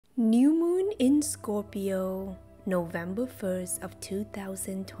New Moon in Scorpio, November 1st of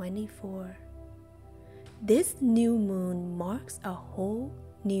 2024. This new moon marks a whole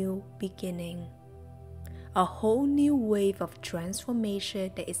new beginning, a whole new wave of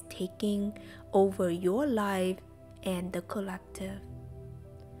transformation that is taking over your life and the collective.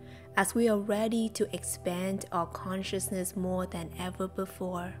 As we are ready to expand our consciousness more than ever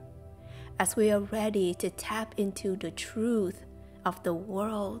before, as we are ready to tap into the truth of the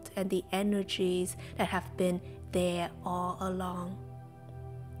world and the energies that have been there all along.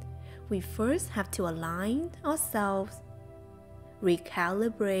 We first have to align ourselves,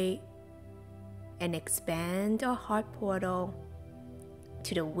 recalibrate, and expand our heart portal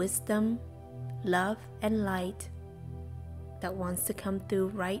to the wisdom, love, and light that wants to come through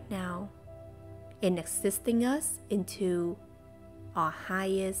right now in assisting us into our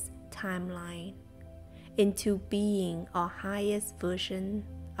highest timeline, into being our highest version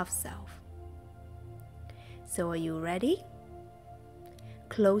of self. So are you ready?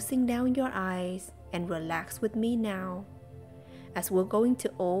 Closing down your eyes and relax with me now as we're going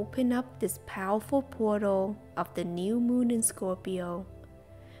to open up this powerful portal of the new moon in Scorpio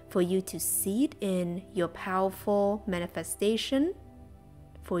for you to seed in your powerful manifestation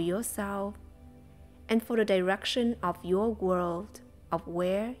for yourself and for the direction of your world, of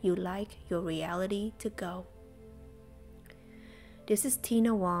where you like your reality to go. This is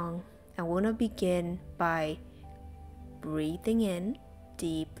Tina Wong. I want to begin by breathing in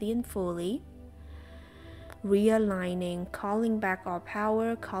deeply and fully, realigning, calling back our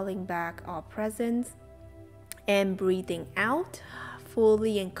power, calling back our presence, and breathing out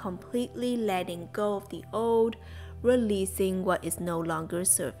fully and completely, letting go of the old, releasing what is no longer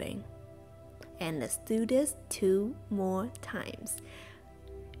serving. And let's do this 2 more times.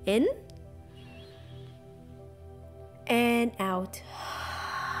 In and out.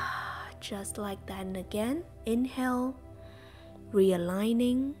 Just like that. And again, inhale,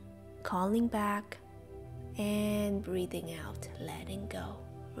 realigning, calling back, and breathing out, letting go,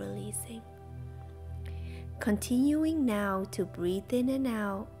 releasing. Continuing now to breathe in and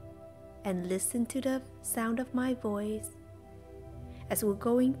out and listen to the sound of my voice as we're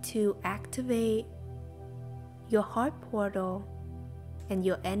going to activate your heart portal and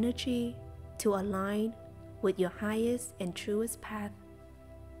your energy to align with your highest and truest path.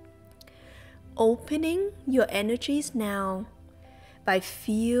 Opening your energies now by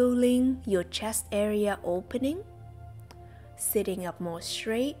feeling your chest area opening, sitting up more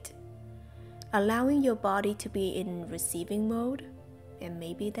straight, allowing your body to be in receiving mode, and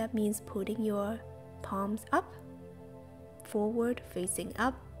maybe that means putting your palms up, forward, facing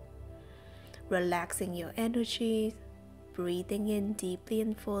up, relaxing your energies, breathing in deeply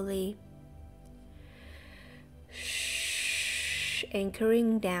and fully,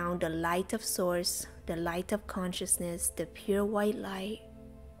 anchoring down the light of source, the light of consciousness, the pure white light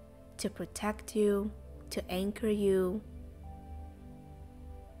to protect you, to anchor you,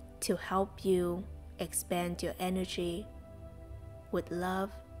 to help you expand your energy with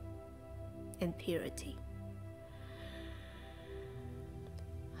love and purity.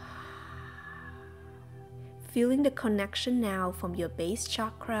 Feeling the connection now from your base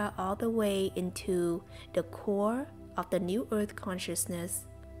chakra all the way into the core of the new earth consciousness,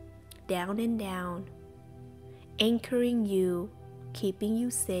 down and down, anchoring you, keeping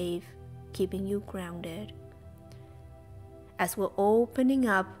you safe, keeping you grounded. As we're opening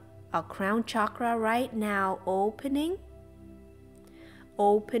up our crown chakra right now, opening,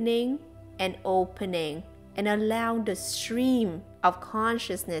 and opening, and allowing the stream of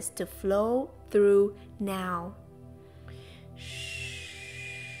consciousness to flow through now.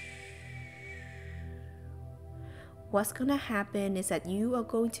 What's going to happen is that you are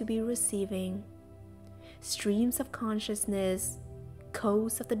going to be receiving streams of consciousness,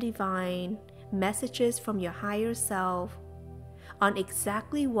 codes of the divine, messages from your higher self on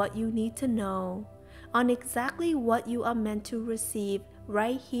exactly what you need to know, on exactly what you are meant to receive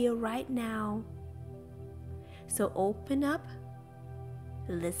right here, right now. So open up,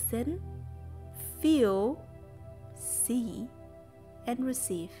 listen, feel, see, and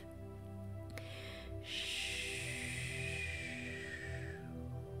receive.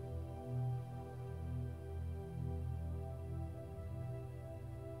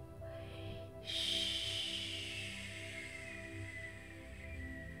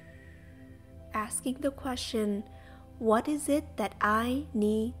 Asking the question, what is it that I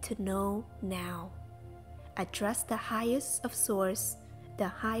need to know now? Address the highest of source, the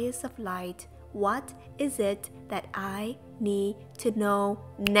highest of light. What is it that I need to know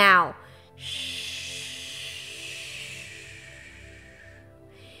now?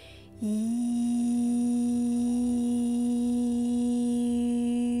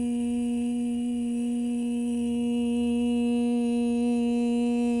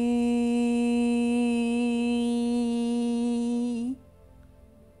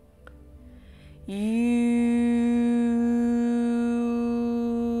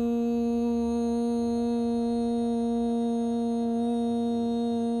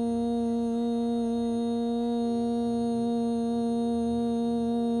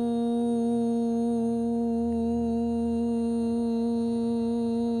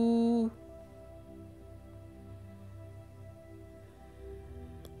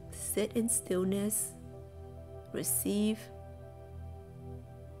 Sit in stillness, receive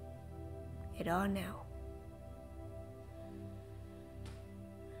it all now.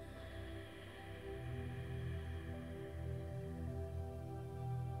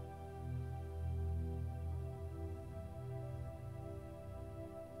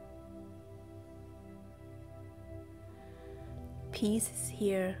 Peace is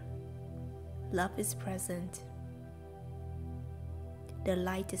here. Love is present. The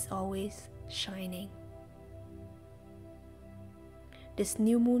light is always shining. This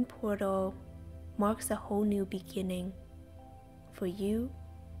new moon portal marks a whole new beginning for you,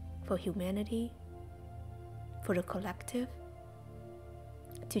 for humanity, for the collective,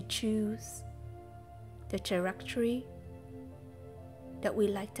 to choose the trajectory that we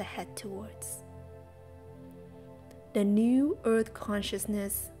like to head towards. The new earth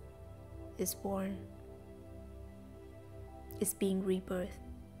consciousness is born. Is being rebirthed,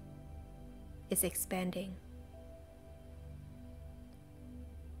 is expanding.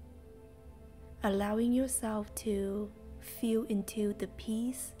 Allowing yourself to feel into the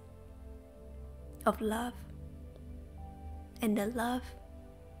peace of love and the love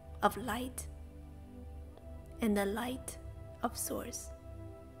of light and the light of source.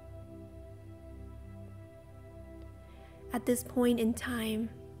 At this point in time,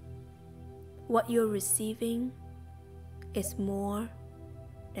 what you're receiving is more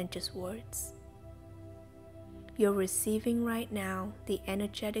than just words. You're receiving right now the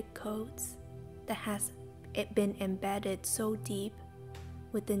energetic codes that has been embedded so deep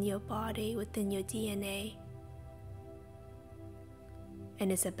within your body, within your DNA,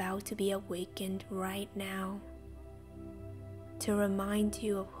 and is about to be awakened right now to remind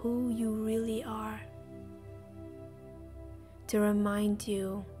you of who you really are, to remind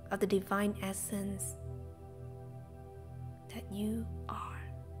you of the divine essence that you are.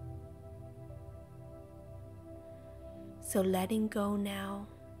 So letting go now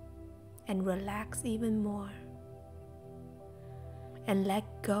and relax even more and let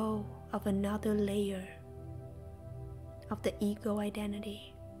go of another layer of the ego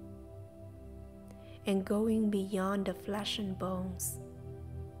identity and going beyond the flesh and bones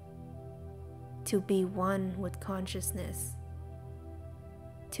to be one with consciousness,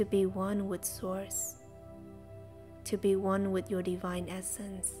 to be one with source, to be one with your divine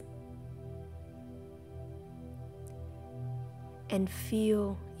essence, and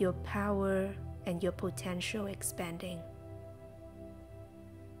feel your power and your potential expanding,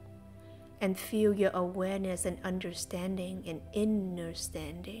 and feel your awareness and understanding and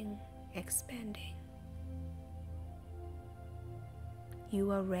understanding expanding.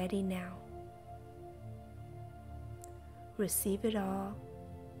 You are ready now. Receive it all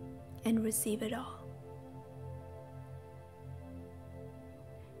and receive it all.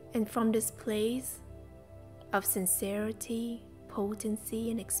 And from this place of sincerity, potency,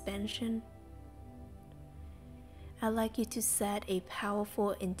 and expansion, I'd like you to set a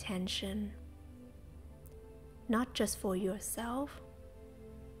powerful intention, not just for yourself,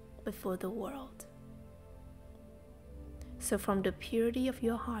 but for the world. So from the purity of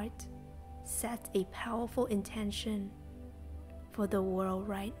your heart, set a powerful intention for the world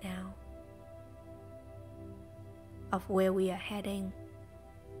right now, of where we are heading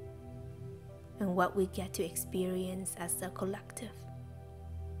and what we get to experience as a collective.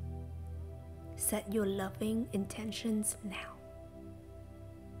 Set your loving intentions now.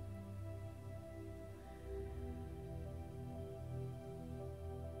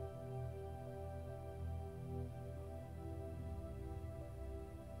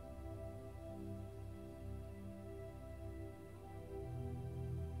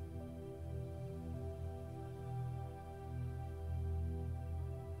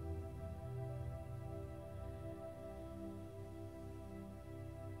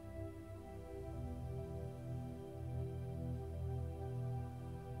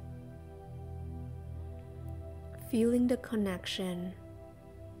 Feeling the connection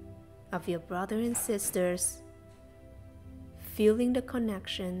of your brother and sisters, feeling the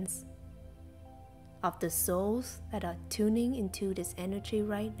connections of the souls that are tuning into this energy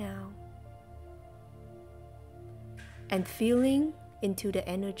right now, and feeling into the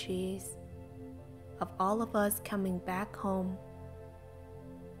energies of all of us coming back home,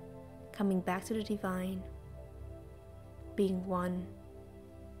 coming back to the divine, being one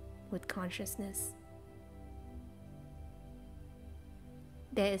with consciousness.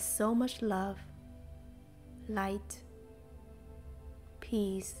 There is so much love, light,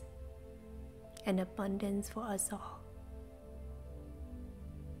 peace, and abundance for us all.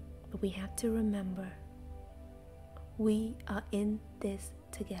 But we have to remember, we are in this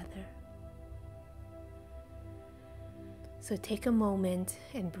together. So take a moment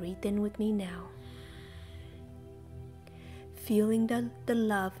and breathe in with me now. Feeling the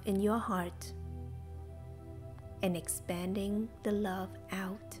love in your heart and expanding the love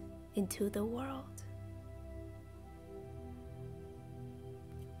out into the world.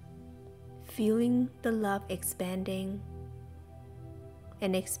 Feeling the love expanding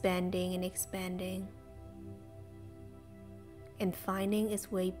and expanding and expanding, and finding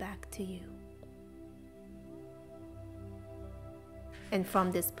its way back to you. And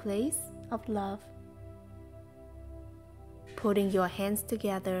from this place of love, putting your hands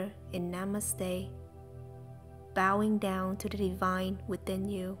together in Namaste, bowing down to the divine within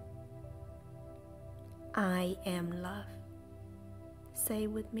you. I am love. Say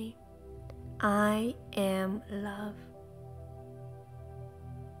with me, I am love.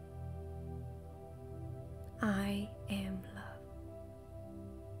 I am love.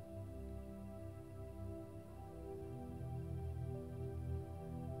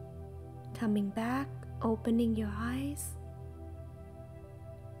 Coming back, opening your eyes,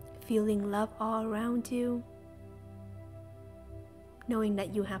 feeling love all around you, knowing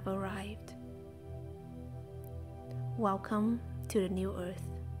that you have arrived. Welcome to the new earth,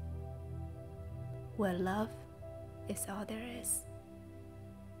 where love is all there is.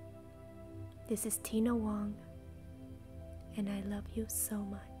 This is Tina Wong, and I love you so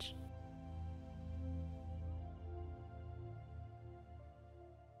much.